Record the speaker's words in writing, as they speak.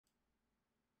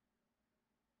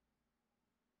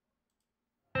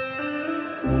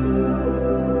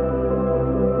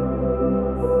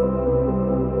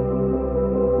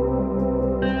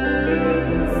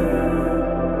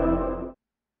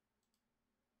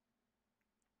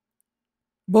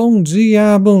Bom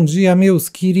dia, meus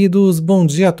queridos, bom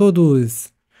dia a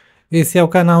todos. Esse é o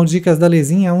canal Dicas da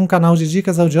Lezinha, um canal de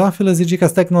dicas audiófilas e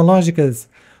dicas tecnológicas.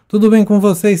 Tudo bem com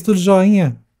vocês? Tudo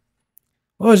joinha?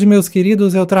 Hoje, meus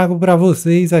queridos, eu trago para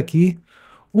vocês aqui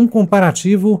um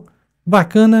comparativo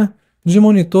bacana de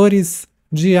monitores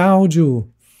de áudio.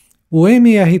 O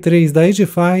MR3 da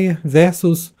Edifier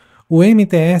versus o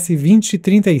MTS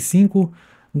 2035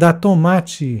 da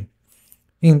Tomate.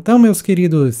 Então, meus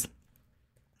queridos,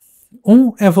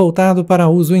 um é voltado para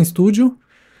uso em estúdio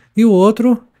e o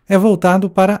outro é voltado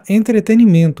para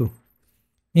entretenimento.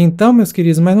 Então, meus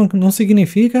queridos, mas não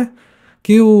significa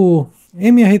que o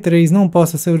MR3 não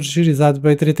possa ser utilizado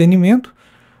para entretenimento,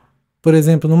 por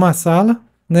exemplo, numa sala,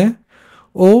 né?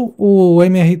 Ou o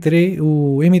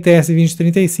MTS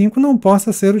 2035 não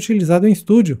possa ser utilizado em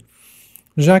estúdio,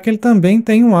 já que ele também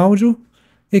tem um áudio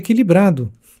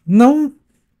equilibrado. Não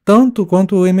tanto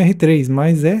quanto o MR3,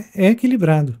 mas é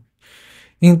equilibrado.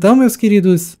 Então, meus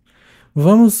queridos,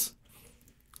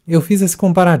 eu fiz esse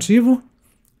comparativo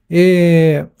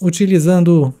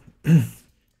utilizando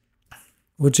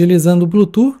o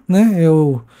Bluetooth, né?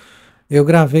 Eu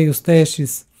gravei os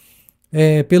testes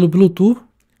pelo Bluetooth,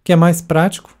 que é mais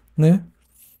prático, né?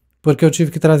 Porque eu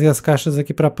tive que trazer as caixas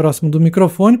aqui para próximo do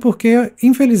microfone, porque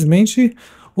infelizmente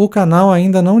o canal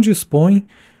ainda não dispõe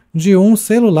de um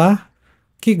celular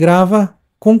que grava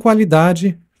com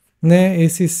qualidade, né,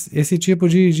 esse tipo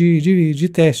de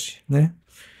teste, né?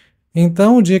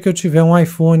 Então, o dia que eu tiver um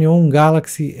iPhone ou um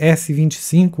Galaxy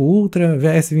S25 Ultra,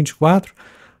 S24,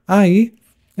 aí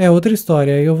é outra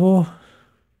história. Aí eu vou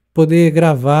poder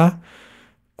gravar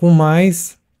com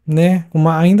mais, né, com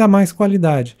ainda mais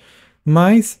qualidade.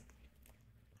 Mas,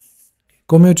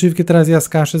 como eu tive que trazer as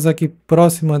caixas aqui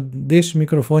próxima deste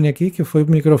microfone aqui, que foi o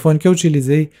microfone que eu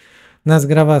utilizei nas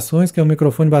gravações, que é um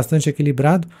microfone bastante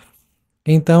equilibrado,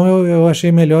 então eu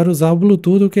achei melhor usar o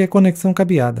Bluetooth do que a conexão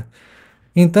cabeada.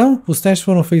 Então, os testes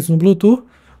foram feitos no Bluetooth,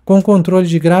 com controle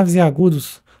de graves e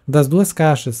agudos das duas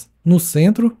caixas no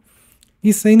centro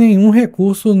e sem nenhum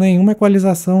recurso, nenhuma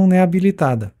equalização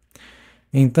habilitada.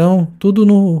 Então, tudo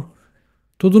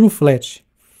no flat.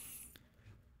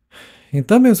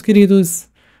 Então, meus queridos,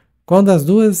 qual das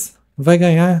duas vai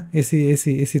ganhar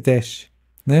esse teste,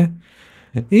 né?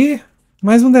 E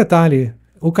mais um detalhe,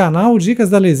 o canal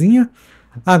Dicas da Lezinha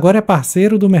agora é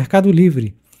parceiro do Mercado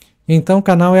Livre. Então o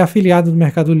canal é afiliado do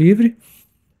Mercado Livre.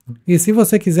 E se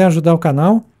você quiser ajudar o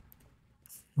canal,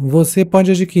 você pode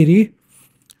adquirir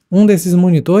um desses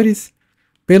monitores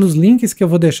pelos links que eu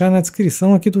vou deixar na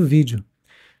descrição aqui do vídeo.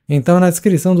 Então na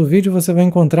descrição do vídeo você vai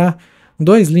encontrar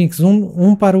dois links,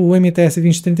 um para o MTS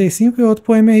 2035 e outro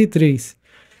para o MR3,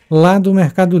 lá do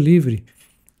Mercado Livre.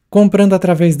 Comprando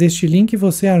através deste link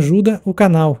você ajuda o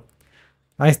canal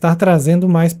a estar trazendo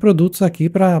mais produtos aqui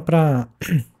para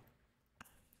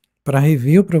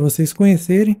review, para vocês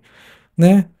conhecerem,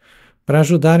 né? Para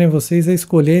ajudarem vocês a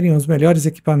escolherem os melhores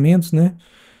equipamentos, né?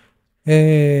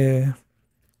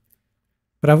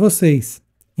 Para vocês.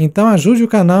 Então ajude o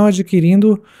canal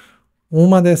adquirindo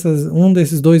um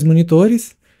desses dois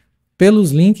monitores pelos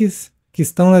links que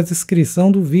estão na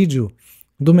descrição do vídeo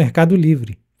do Mercado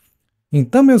Livre.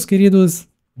 Então, meus queridos,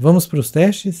 vamos para os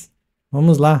testes?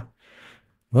 Vamos lá.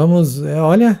 Vamos,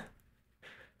 olha,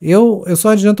 eu só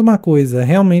adianto uma coisa,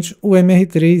 realmente o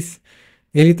MR3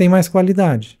 ele tem mais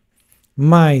qualidade,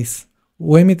 mas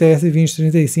o MTS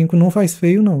 2035 não faz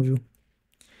feio não, viu?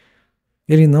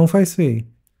 Ele não faz feio.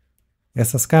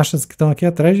 Essas caixas que estão aqui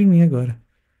atrás de mim agora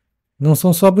não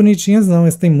são só bonitinhas não,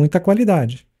 elas têm muita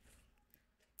qualidade.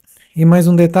 E mais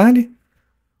um detalhe,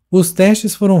 os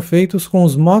testes foram feitos com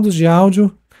os modos de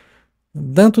áudio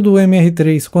tanto do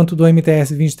MR3 quanto do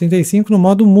MTS 2035 no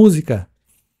modo música.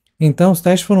 Então os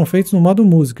testes foram feitos no modo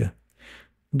música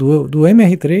do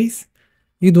MR3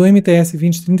 e do MTS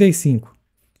 2035.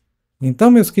 Então,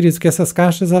 meus queridos, que essas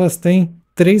caixas elas têm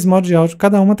 3 modos de áudio,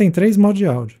 cada uma tem 3 modos de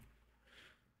áudio.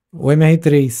 O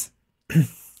MR3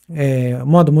 é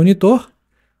modo monitor,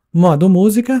 modo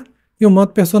música e o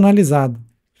modo personalizado.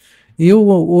 E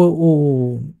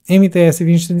o MTS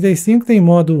 2035 tem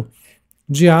modo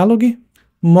diálogo,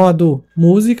 modo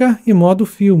música e modo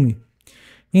filme.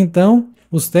 Então,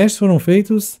 os testes foram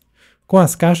feitos com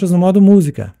as caixas no modo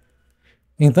música.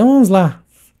 Então, vamos lá.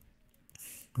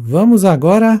 Vamos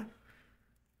agora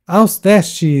aos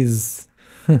testes.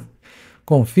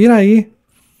 Confira aí.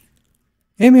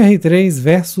 MR3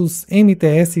 versus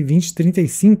MTS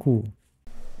 2035.